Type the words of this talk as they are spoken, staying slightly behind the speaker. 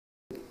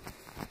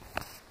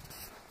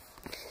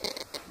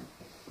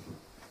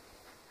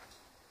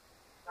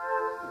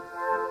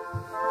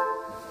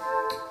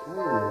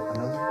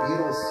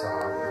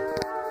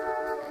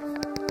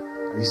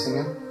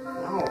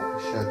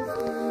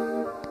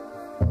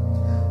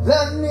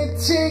Let me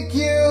take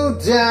you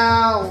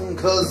down,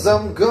 'cause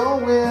I'm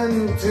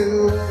going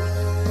to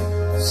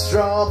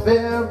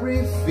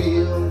strawberry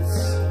fields.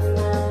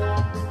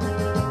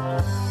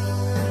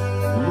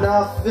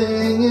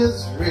 Nothing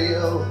is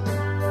real,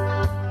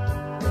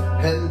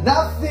 and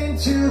nothing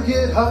to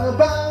get hung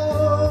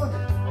about.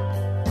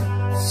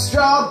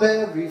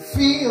 Strawberry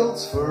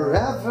fields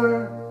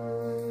forever.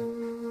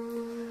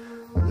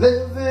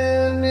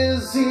 Living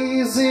is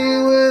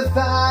easy with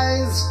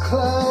eyes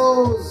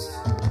closed,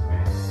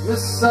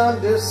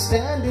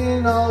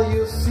 misunderstanding all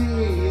you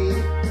see.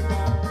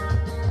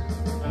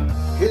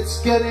 It's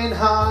getting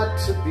hard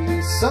to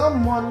be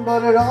someone,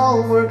 but it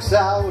all works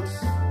out.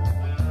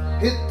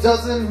 It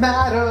doesn't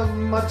matter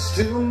much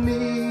to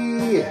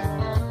me.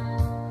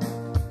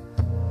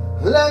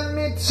 Let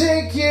me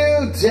take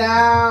you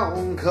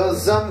down,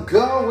 'cause I'm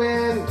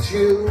going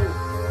to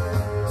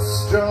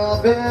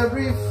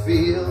strawberry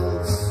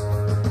fields.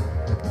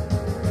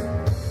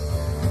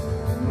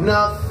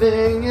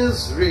 Nothing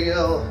is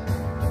real,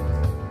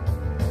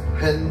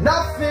 and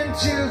nothing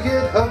to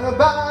get hung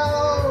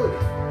about.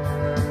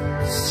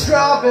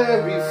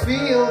 Strawberry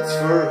fields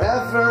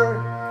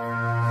forever.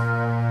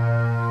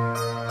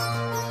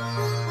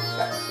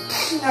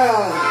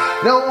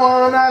 No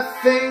one I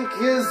think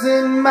is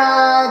in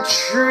my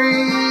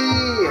tree.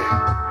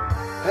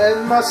 It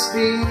must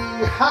be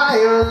high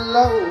or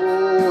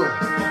low.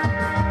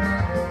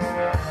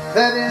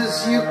 That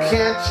is, you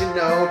can't,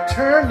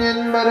 turn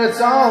in, but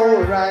it's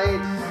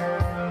alright.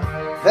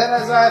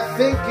 That is, I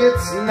think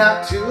it's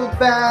not too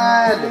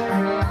bad.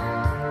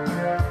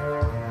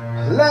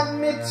 Let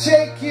me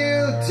take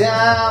you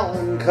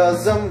down,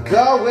 'cause I'm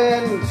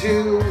going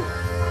to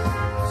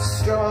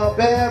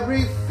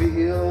strawberry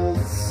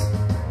fields.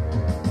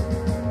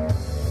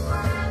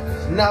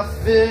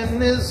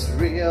 Nothing is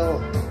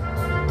real,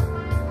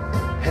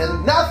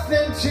 and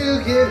nothing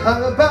to get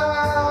hung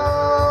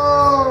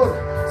about.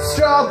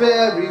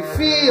 Strawberry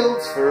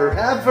fields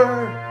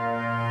forever.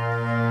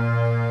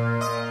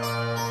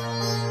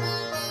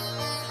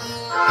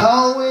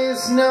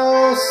 Always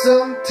know,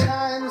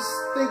 sometimes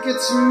think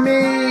it's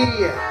me,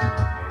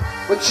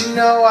 but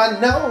I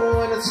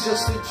know, and it's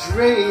just a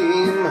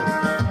dream.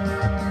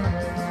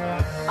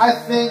 I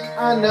think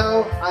I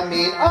know,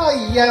 oh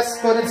yes,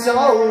 but it's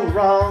all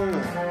wrong.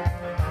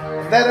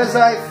 That is,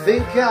 I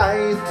think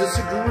I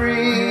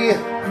disagree.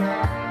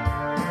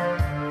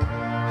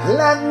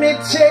 Let me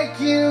take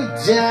you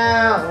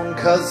down,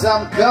 'cause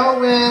I'm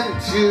going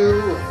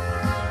to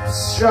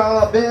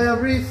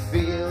strawberry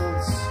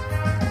fields.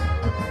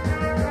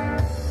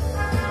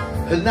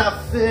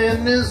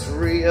 Nothing is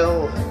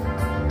real,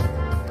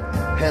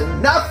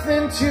 and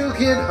nothing to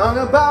get hung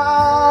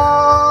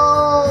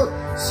about.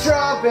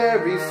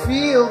 Strawberry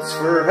fields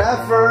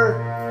forever.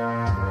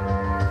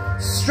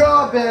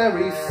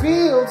 Strawberry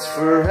fields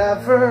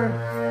forever.